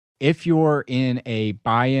if you're in a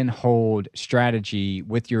buy and hold strategy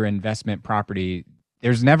with your investment property,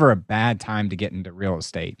 there's never a bad time to get into real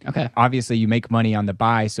estate. Okay. Obviously, you make money on the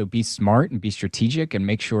buy, so be smart and be strategic and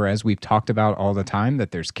make sure, as we've talked about all the time,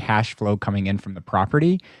 that there's cash flow coming in from the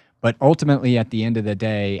property. But ultimately, at the end of the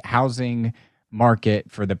day, housing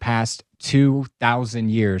market for the past 2,000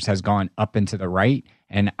 years has gone up and to the right.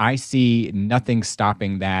 And I see nothing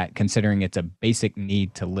stopping that, considering it's a basic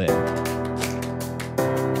need to live.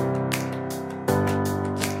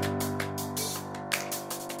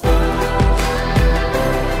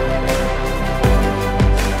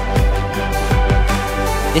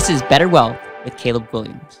 This is Better Wealth with Caleb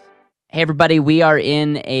Williams. Hey everybody, we are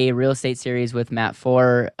in a real estate series with Matt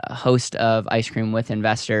Four, host of Ice Cream with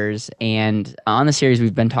Investors. And on the series,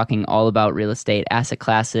 we've been talking all about real estate asset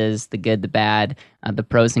classes, the good, the bad, the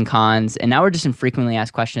pros and cons. And now we're just in frequently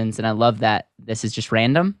asked questions. And I love that this is just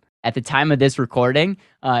random. At the time of this recording,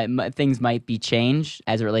 things might be changed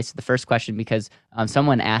as it relates to the first question because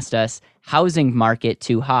someone asked us, housing market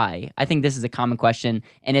too high? I think this is a common question,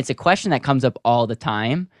 and it's a question that comes up all the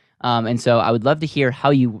time. And so I would love to hear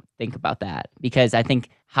how you think about that, because I think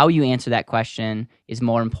how you answer that question is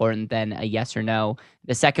more important than a yes or no.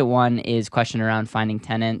 The second one is question around finding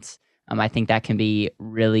tenants. I think that can be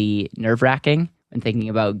really nerve-wracking when thinking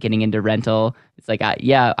about getting into rental. It's like,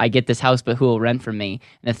 I get this house, but who will rent from me?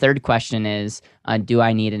 And the third question is, do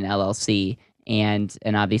I need an LLC? And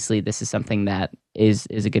obviously, this is something that is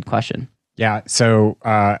a good question. Yeah, so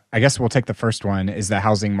I guess we'll take the first one. Is the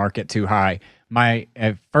housing market too high? My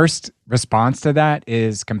first response to that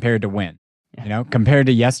is compared to when? Yeah. Compared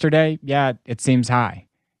to yesterday, yeah, it seems high.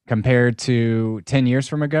 Compared to 10 years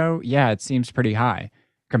from ago, yeah, it seems pretty high.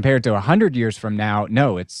 Compared to 100 years from now,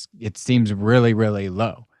 no, it seems really, really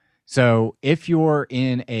low. So if you're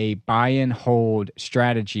in a buy and hold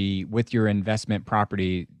strategy with your investment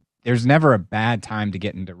property, there's never a bad time to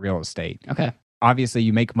get into real estate. Okay. Obviously,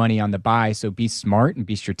 you make money on the buy, so be smart and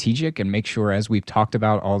be strategic and make sure, as we've talked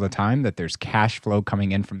about all the time, that there's cash flow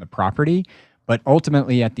coming in from the property. But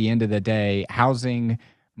ultimately, at the end of the day, housing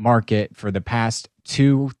market for the past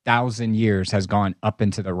 2,000 years has gone up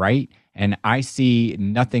and to the right. And I see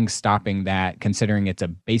nothing stopping that, considering it's a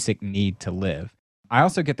basic need to live. I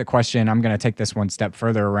also get the question, I'm going to take this one step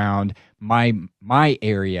further around my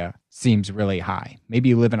area seems really high. Maybe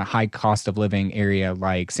you live in a high cost of living area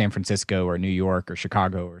like San Francisco or New York or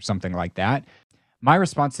Chicago or something like that. My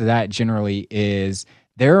response to that generally is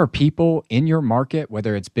there are people in your market,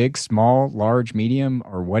 whether it's big, small, large, medium,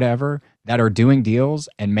 or whatever, that are doing deals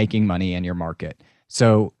and making money in your market.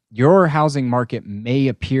 So your housing market may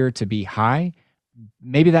appear to be high.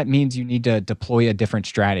 Maybe that means you need to deploy a different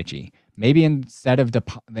strategy. Maybe instead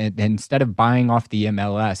of buying off the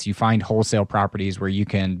MLS, you find wholesale properties where you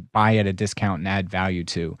can buy at a discount and add value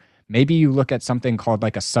to. Maybe you look at something called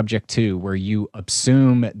like a subject to, where you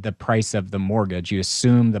assume the price of the mortgage, you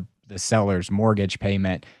assume the seller's mortgage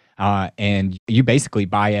payment, and you basically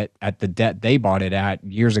buy it at the debt they bought it at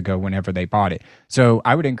years ago whenever they bought it. So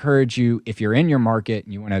I would encourage you, if you're in your market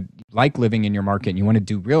and you want to like living in your market and you want to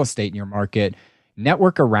do real estate in your market,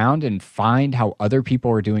 network around and find how other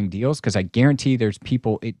people are doing deals, because I guarantee there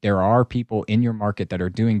are people in your market that are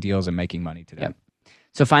doing deals and making money today. Yep.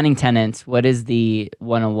 So finding tenants, what is the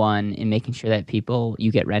 101 in making sure that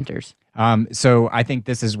you get renters? So I think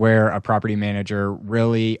this is where a property manager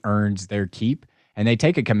really earns their keep, and they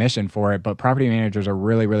take a commission for it, but property managers are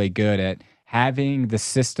really, really good at having the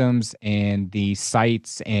systems and the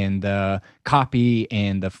sites and the copy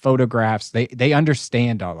and the photographs. They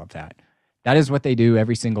understand all of that. That is what they do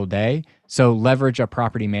every single day. So leverage a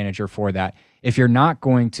property manager for that. If you're not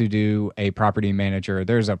going to do a property manager,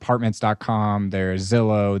 there's apartments.com, there's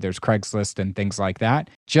Zillow, there's Craigslist and things like that.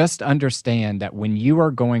 Just understand that when you are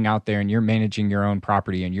going out there and you're managing your own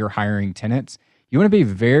property and you're hiring tenants, you want to be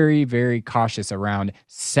very, very cautious around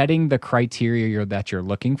setting the criteria that you're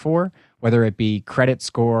looking for, whether it be credit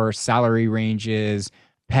score, salary ranges,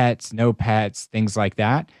 pets, no pets, things like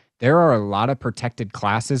that. There are a lot of protected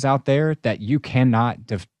classes out there that you cannot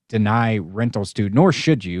deny rentals to, nor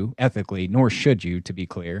should you, ethically, nor should you, to be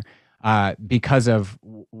clear, because of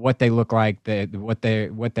what they look like,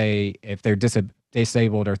 if they're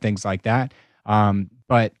disabled or things like that.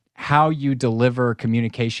 But how you deliver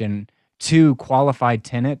communication to qualified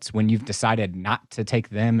tenants when you've decided not to take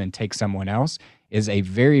them and take someone else is a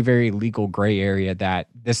very, very legal gray area. That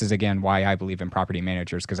this is, again, why I believe in property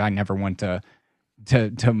managers, because I never want to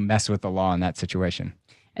mess with the law in that situation.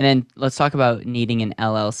 And then let's talk about needing an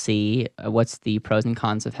LLC. What's the pros and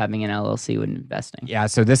cons of having an LLC when investing? Yeah,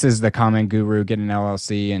 so this is the common guru, get an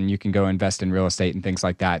LLC and you can go invest in real estate and things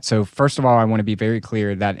like that. So first of all, I want to be very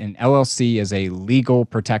clear that an LLC is a legal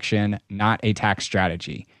protection, not a tax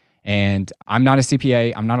strategy. And I'm not a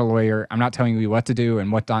CPA, I'm not a lawyer, I'm not telling you what to do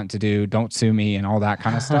and what not to do, don't sue me and all that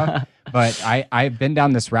kind of stuff. But I've been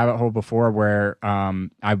down this rabbit hole before where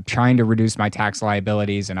I'm trying to reduce my tax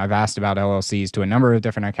liabilities, and I've asked about LLCs to a number of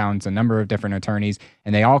different accountants, a number of different attorneys,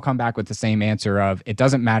 and they all come back with the same answer of, it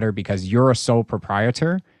doesn't matter because you're a sole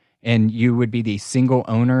proprietor and you would be the single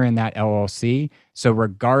owner in that LLC. So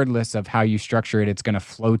regardless of how you structure it, it's going to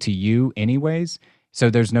flow to you anyways. So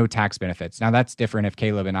there's no tax benefits. Now that's different if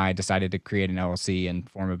Caleb and I decided to create an LLC and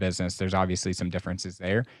form a business. There's obviously some differences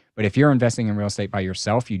there. But if you're investing in real estate by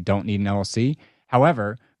yourself, you don't need an LLC.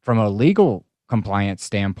 However, from a legal compliance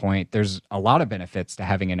standpoint, there's a lot of benefits to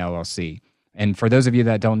having an LLC. And for those of you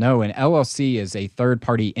that don't know, an LLC is a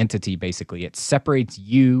third-party entity, basically. It separates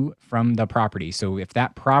you from the property. So if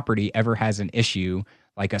that property ever has an issue,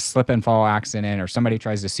 like a slip and fall accident or somebody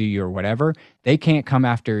tries to sue you or whatever, they can't come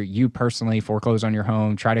after you personally, foreclose on your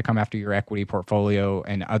home, try to come after your equity portfolio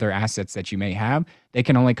and other assets that you may have. They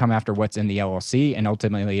can only come after what's in the LLC, and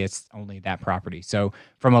ultimately it's only that property. So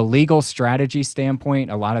from a legal strategy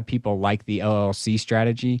standpoint, a lot of people like the LLC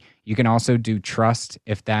strategy. You can also do trust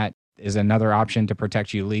if that is another option to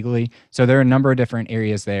protect you legally. So there are a number of different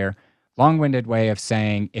areas there. Long-winded way of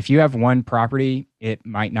saying, if you have one property, it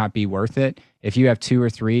might not be worth it. If you have 2 or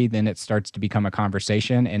 3, then it starts to become a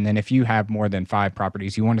conversation. And then if you have more than 5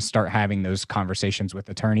 properties, you want to start having those conversations with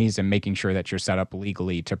attorneys and making sure that you're set up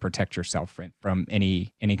legally to protect yourself from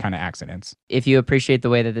any kind of accidents. If you appreciate the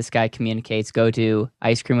way that this guy communicates, go to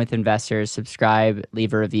Ice Cream with Investors, subscribe,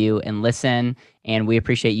 leave a review, and listen. And we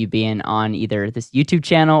appreciate you being on either this YouTube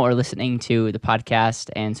channel or listening to the podcast.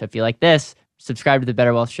 And so if you like this, subscribe to the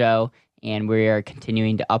Better Wealth Show, and we are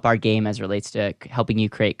continuing to up our game as it relates to helping you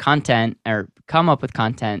create content or come up with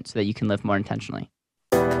content so that you can live more intentionally.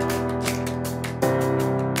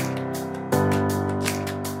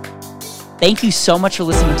 Thank you so much for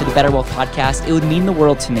listening to the Better Wealth Podcast. It would mean the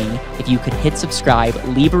world to me if you could hit subscribe,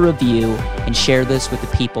 leave a review, and share this with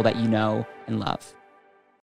the people that you know and love.